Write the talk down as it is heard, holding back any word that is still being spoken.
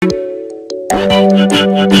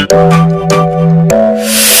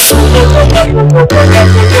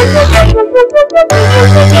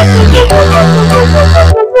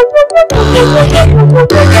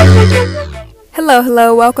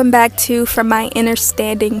Hello, welcome back to From My Inner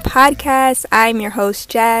Standing podcast. I'm your host,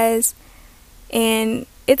 Jazz, and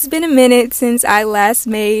it's been a minute since I last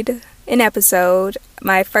made an episode.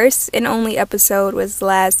 My first and only episode was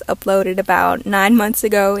last uploaded about 9 months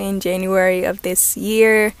ago in January of this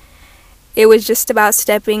year. It was just about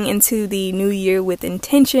stepping into the new year with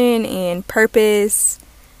intention and purpose.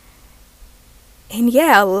 And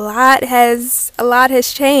yeah, a lot has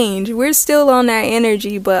changed. We're still on that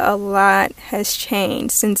energy, but a lot has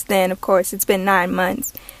changed since then. Of course, it's been 9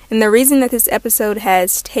 months. And the reason that this episode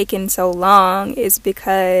has taken so long is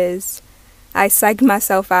because I psyched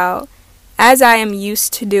myself out, as I am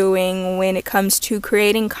used to doing when it comes to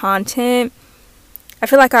creating content. I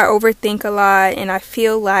feel like I overthink a lot, and I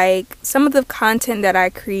feel like some of the content that I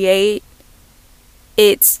create,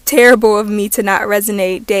 it's terrible of me to not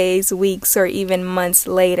resonate days, weeks, or even months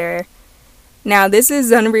later. Now, this is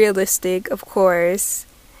unrealistic, of course.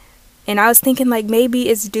 And I was thinking, like, maybe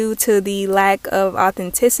it's due to the lack of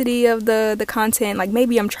authenticity of the content. Like,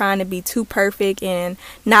 maybe I'm trying to be too perfect and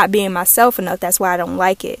not being myself enough. That's why I don't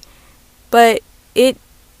like it. But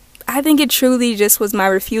I think it truly just was my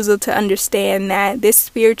refusal to understand that this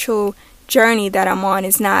spiritual journey that I'm on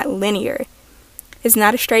is not linear. It's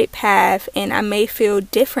not a straight path, and I may feel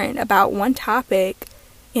different about one topic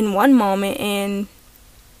in one moment and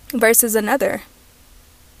versus another.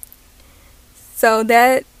 So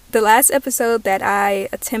that the last episode that I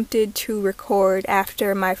attempted to record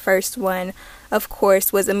after my first one, of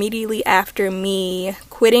course, was immediately after me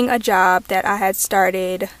quitting a job that I had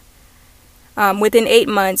started within 8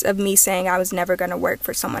 months of me saying I was never going to work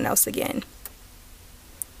for someone else again.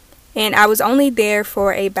 And I was only there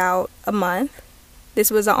for about a month.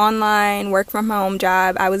 This was an online work-from-home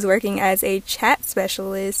job. I was working as a chat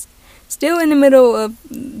specialist, still in the middle of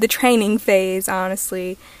the training phase,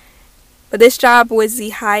 honestly. But this job was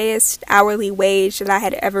the highest hourly wage that I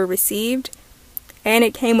had ever received, and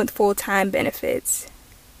it came with full-time benefits.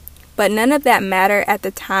 But none of that mattered at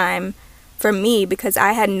the time for me because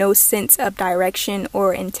I had no sense of direction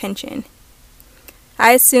or intention.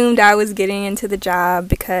 I assumed I was getting into the job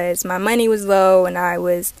because my money was low and I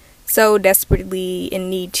was so desperately in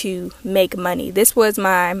need to make money. This was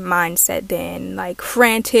my mindset then, like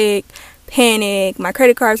frantic, panic, my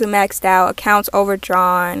credit cards were maxed out, accounts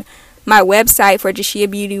overdrawn, my website for Jashia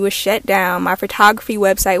Beauty was shut down, my photography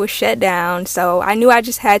website was shut down, so I knew I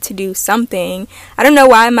just had to do something. I don't know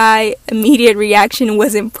why my immediate reaction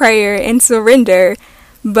wasn't prayer and surrender,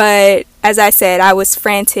 but as I said, I was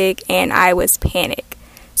frantic and I was panicked.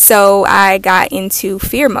 So I got into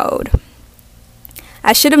fear mode.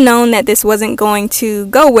 I should have known that this wasn't going to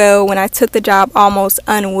go well when I took the job almost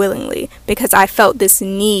unwillingly because I felt this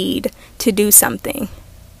need to do something.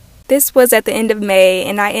 This was at the end of May,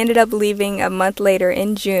 and I ended up leaving a month later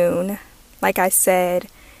in June. Like I said,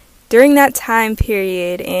 during that time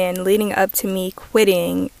period and leading up to me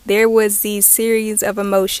quitting, there was these series of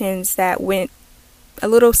emotions that went a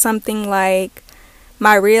little something like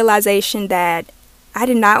my realization that I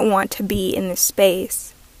did not want to be in this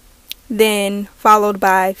space. Then followed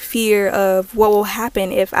by fear of what will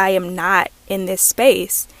happen if I am not in this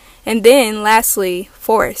space. And then lastly,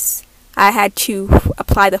 force. I had to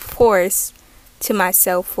apply the force to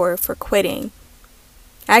myself for quitting.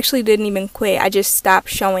 I actually didn't even quit. I just stopped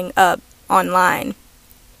showing up online,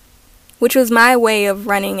 which was my way of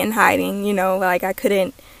running and hiding, like I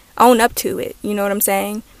couldn't own up to it. You know what I'm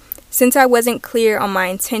saying? Since I wasn't clear on my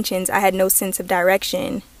intentions, I had no sense of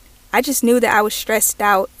direction. I just knew that I was stressed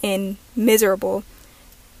out and miserable.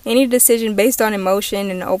 Any decision based on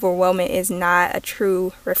emotion and overwhelmment is not a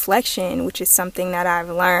true reflection, which is something that I've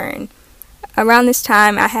learned. Around this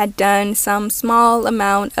time, I had done some small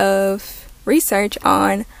amount of research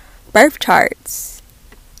on birth charts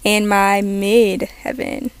and my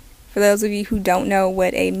midheaven. For those of you who don't know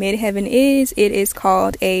what a midheaven is, it is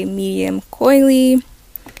called a medium coeli,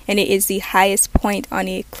 and it is the highest point on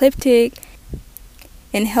the ecliptic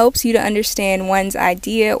and helps you to understand one's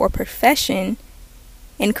idea or profession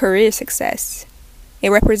and career success. It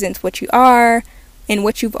represents what you are and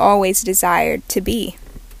what you've always desired to be.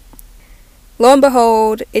 Lo and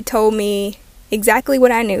behold, it told me exactly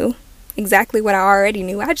what I knew, exactly what I already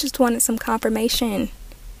knew. I just wanted some confirmation.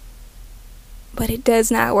 But it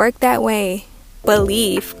does not work that way.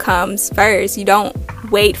 Belief comes first. You don't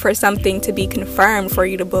wait for something to be confirmed for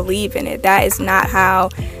you to believe in it. That is not how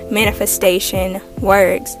manifestation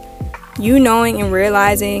works. You knowing and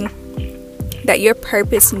realizing that your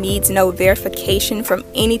purpose needs no verification from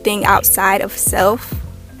anything outside of self,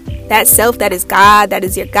 that self that is God, that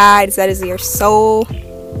is your guide, that is your soul,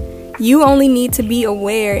 you only need to be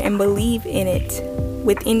aware and believe in it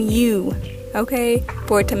within you, okay,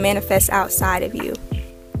 for it to manifest outside of you.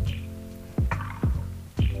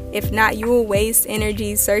 If not, you will waste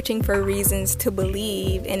energy searching for reasons to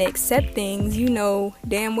believe and accept things you know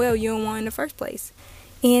damn well you don't want in the first place.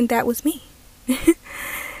 And that was me.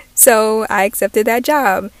 So I accepted that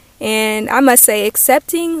job. And I must say,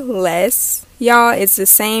 accepting less, y'all, is the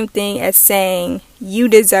same thing as saying you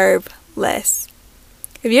deserve less.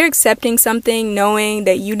 If you're accepting something knowing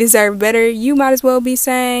that you deserve better, you might as well be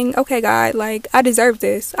saying, okay, God, like, I deserve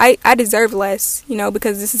this. I deserve less,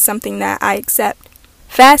 because this is something that I accept.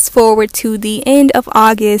 Fast forward to the end of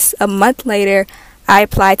August, a month later, I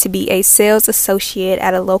applied to be a sales associate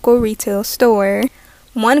at a local retail store.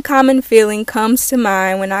 One common feeling comes to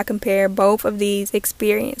mind when I compare both of these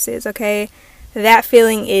experiences, okay? That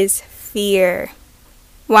feeling is fear.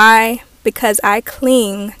 Why? Because I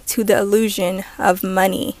cling to the illusion of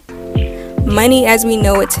money. Money as we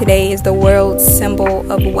know it today is the world's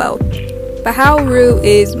symbol of wealth. But how real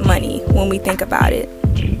is money when we think about it?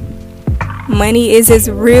 Money is as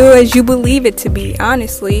real as you believe it to be,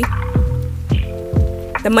 honestly.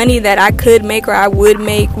 The money that I could make or I would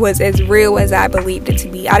make was as real as I believed it to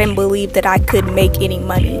be. I didn't believe that I could make any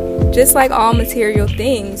money. Just like all material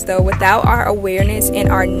things, though, without our awareness and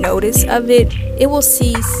our notice of it, it will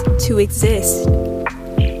cease to exist.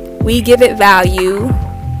 We give it value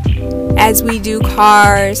as we do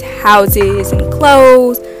cars, houses, and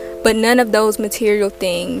clothes, but none of those material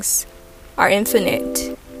things are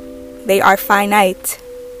infinite. They are finite.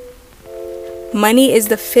 Money is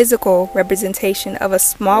the physical representation of a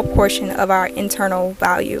small portion of our internal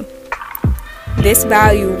value. This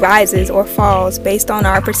value rises or falls based on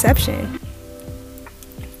our perception.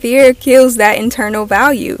 Fear kills that internal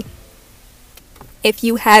value. If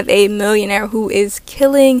you have a millionaire who is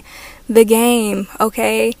killing the game,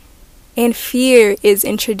 okay, and fear is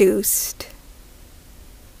introduced,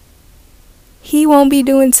 he won't be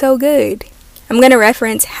doing so good. I'm going to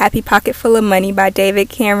reference Happy Pocket Full of Money by David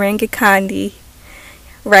Cameron Gikandi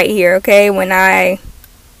right here, okay, when I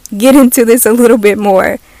get into this a little bit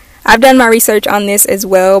more. I've done my research on this as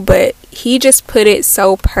well, but he just put it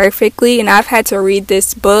so perfectly, and I've had to read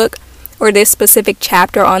this book or this specific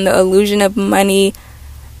chapter on the illusion of money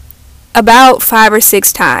about 5 or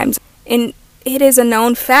 6 times. And it is a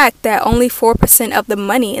known fact that only 4% of the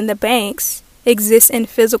money in the banks exists in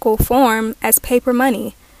physical form as paper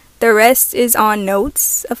money. The rest is on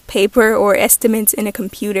notes of paper or estimates in a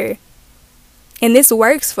computer. And this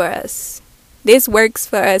works for us. This works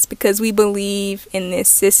for us because we believe in this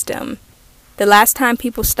system. The last time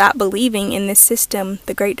people stopped believing in this system,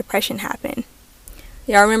 the Great Depression happened.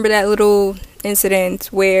 Y'all remember that little incident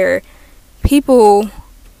where people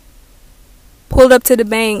pulled up to the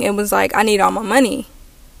bank and was like, I need all my money.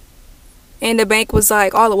 And the bank was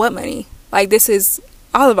like, all of what money? Like, this is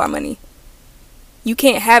all of our money. You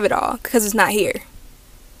can't have it all because it's not here.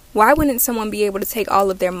 Why wouldn't someone be able to take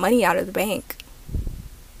all of their money out of the bank?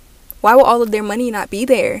 Why will all of their money not be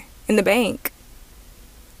there in the bank?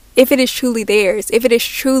 If it is truly theirs, if it is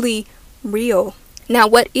truly real. Now,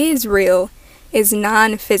 what is real is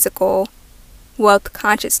non-physical wealth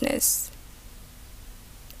consciousness.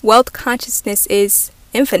 Wealth consciousness is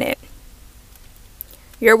infinite.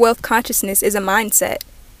 Your wealth consciousness is a mindset.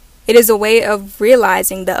 It is a way of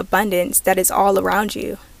realizing the abundance that is all around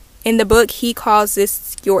you. In the book, he calls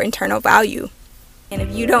this your internal value. And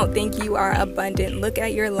if you don't think you are abundant, look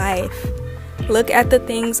at your life. Look at the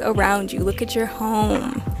things around you. Look at your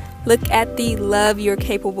home. Look at the love you're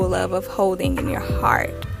capable of holding in your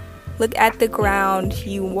heart. Look at the ground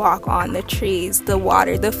you walk on, the trees, the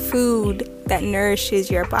water, the food that nourishes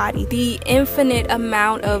your body, the infinite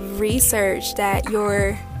amount of research that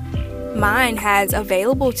your mind has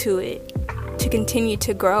available to it to continue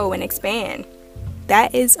to grow and expand.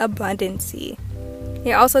 That is abundancy.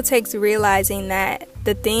 It also takes realizing that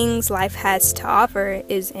the things life has to offer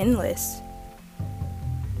is endless.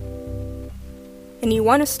 And you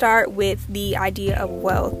want to start with the idea of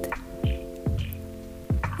wealth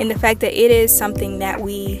and the fact that it is something that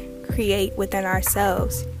we create within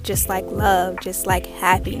ourselves, just like love, just like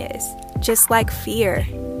happiness, just like fear.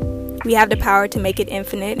 We have the power to make it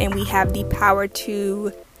infinite, and we have the power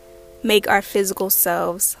to make our physical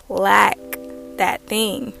selves lack that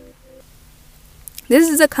thing. This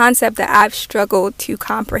is a concept that I've struggled to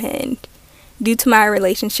comprehend due to my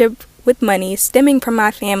relationship with money stemming from my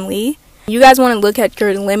family. You guys want to look at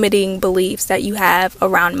your limiting beliefs that you have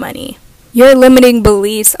around money. Your limiting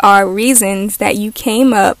beliefs are reasons that you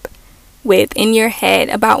came up with in your head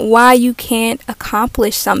about why you can't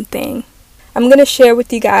accomplish something. I'm going to share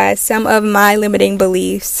with you guys some of my limiting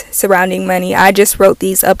beliefs surrounding money. I just wrote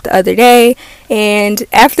these up the other day, and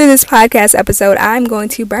after this podcast episode, I'm going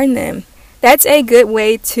to burn them. That's a good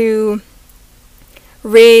way to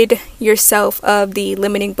rid yourself of the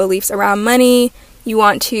limiting beliefs around money. You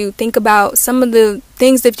want to think about some of the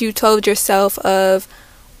things that you told yourself of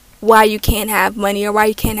why you can't have money, or why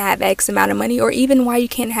you can't have X amount of money, or even why you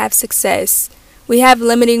can't have success. We have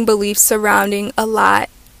limiting beliefs surrounding a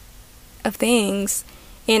lot of things,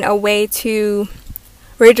 and a way to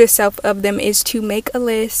rid yourself of them is to make a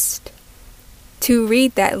list, to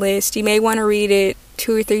read that list. You may want to read it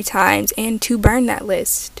 2 or 3 times, and to burn that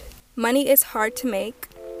list. Money is hard to make.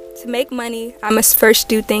 To make money, I must first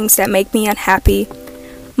do things that make me unhappy.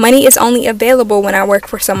 Money is only available when I work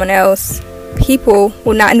for someone else. People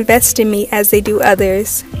will not invest in me as they do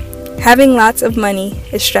others. Having lots of money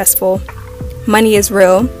is stressful. Money is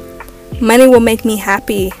real. Money will make me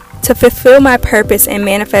happy. To fulfill my purpose and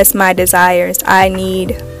manifest my desires, I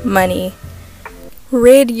need money.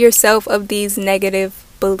 Rid yourself of these negative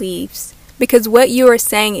beliefs, because what you are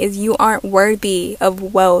saying is you aren't worthy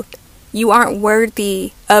of wealth. You aren't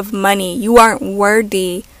worthy of money. You aren't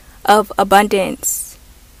worthy of abundance.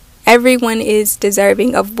 Everyone is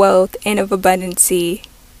deserving of wealth and of abundancy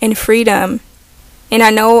and freedom. And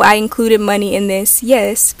I know I included money in this,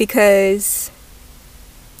 yes, because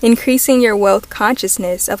increasing your wealth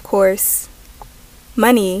consciousness, of course,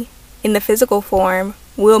 money in the physical form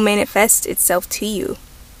will manifest itself to you.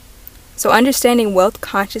 So understanding wealth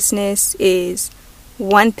consciousness is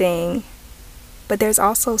one thing, but there's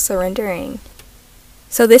also surrendering.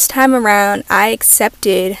 So this time around, I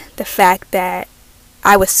accepted the fact that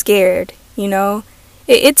I was scared,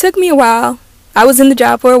 It took me a while. I was in the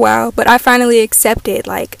job for a while, but I finally accepted,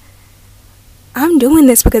 I'm doing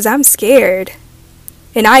this because I'm scared.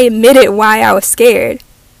 And I admitted why I was scared.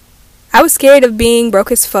 I was scared of being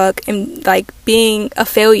broke as fuck and being a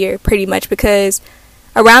failure pretty much, because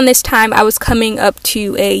around this time I was coming up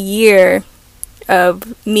to a year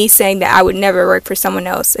of me saying that I would never work for someone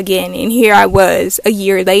else again. And here I was a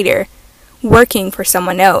year later working for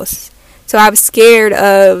someone else. So I was scared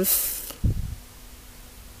of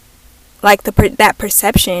that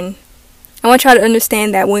perception. I want y'all to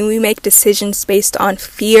understand that when we make decisions based on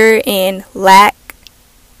fear and lack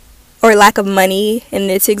of money, in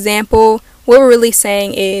this example, what we're really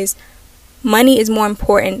saying is money is more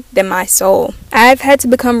important than my soul. I've had to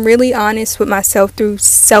become really honest with myself through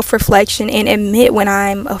self-reflection and admit when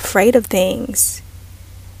I'm afraid of things.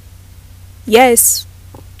 Yes,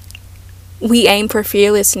 we aim for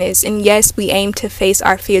fearlessness, and yes, we aim to face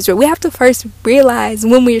our fears, but we have to first realize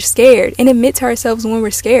when we're scared and admit to ourselves when we're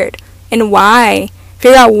scared and why.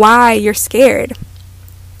 Figure out why you're scared.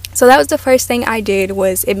 So that was the first thing I did,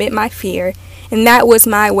 was admit my fear, and that was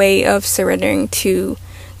my way of surrendering to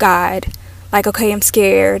God. Okay, I'm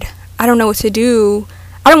scared. I don't know what to do.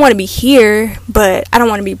 I don't want to be here, but I don't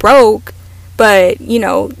want to be broke. But,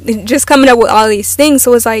 just coming up with all these things.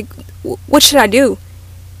 So it's what should I do?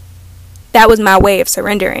 That was my way of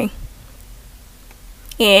surrendering.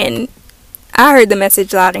 And I heard the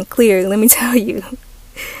message loud and clear, let me tell you.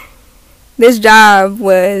 This job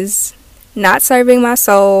was not serving my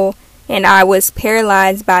soul, and I was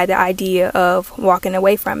paralyzed by the idea of walking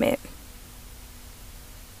away from it.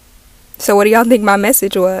 So what do y'all think my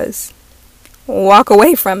message was? Walk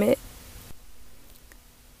away from it.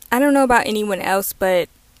 I don't know about anyone else, but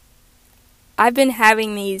I've been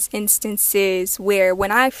having these instances where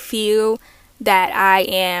when I feel that I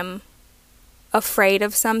am afraid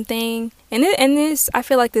of something, and this, I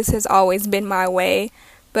feel like this has always been my way,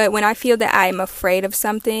 but when I feel that I am afraid of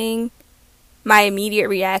something, my immediate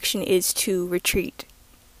reaction is to retreat,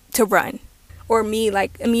 to run, or me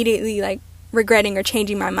immediately regretting or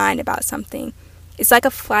changing my mind about something. It's like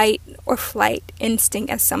a fight or flight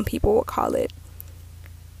instinct, as some people will call it.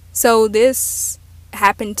 So this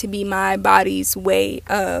happened to be my body's way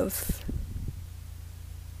of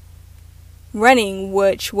running,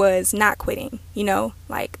 which was not quitting.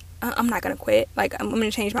 I'm not gonna quit. I'm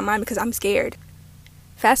gonna change my mind because I'm scared.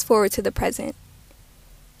 Fast forward to the present.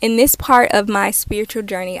 In this part of my spiritual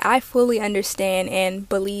journey, I fully understand and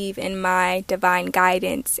believe in my divine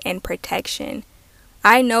guidance and protection.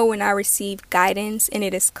 I know when I receive guidance and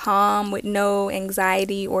it is calm with no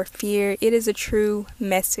anxiety or fear, it is a true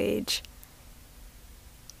message.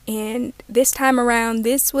 And this time around,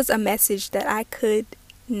 this was a message that I could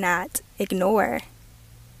not ignore.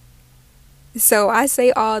 So I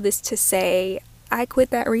say all this to say I quit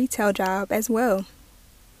that retail job as well.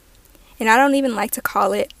 And I don't even like to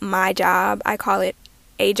call it my job. I call it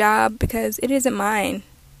a job because it isn't mine.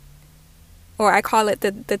 Or I call it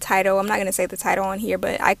the title. I'm not going to say the title on here,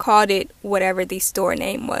 but I called it whatever the store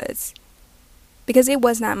name was. Because it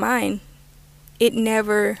was not mine. It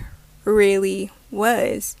never really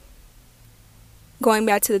was. Going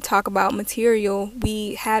back to the talk about material,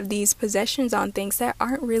 we have these possessions on things that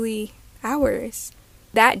aren't really ours.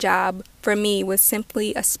 That job, for me, was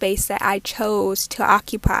simply a space that I chose to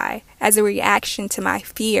occupy as a reaction to my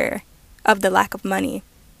fear of the lack of money.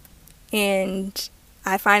 And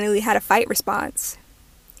I finally had a fight response,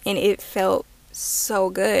 and it felt so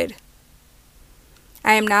good.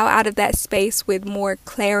 I am now out of that space with more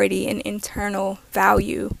clarity and internal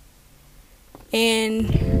value.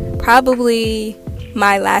 And probably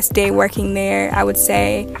my last day working there, I would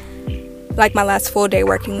say, like my last full day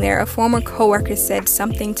working there, a former coworker said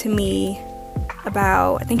something to me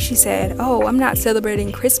about, I think she said, "Oh, I'm not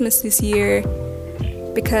celebrating Christmas this year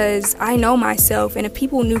because I know myself, and if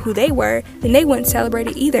people knew who they were, then they wouldn't celebrate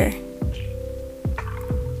it either."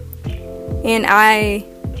 And I,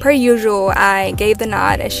 per usual, I gave the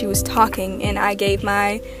nod as she was talking, and I gave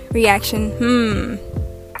my reaction,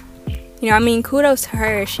 kudos to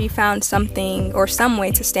her. She found something or some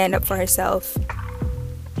way to stand up for herself.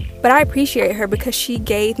 But I appreciate her because she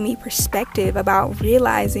gave me perspective about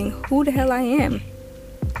realizing who the hell I am.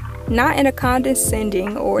 Not in a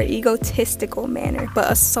condescending or egotistical manner,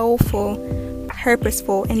 but a soulful,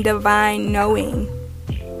 purposeful, and divine knowing.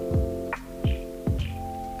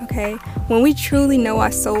 Okay? When we truly know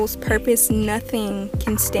our soul's purpose, nothing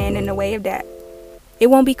can stand in the way of that.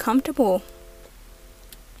 It won't be comfortable.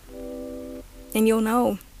 And you'll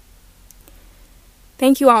know.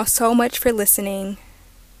 Thank you all so much for listening.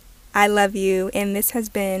 I love you, and this has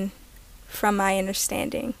been From My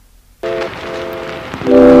Understanding.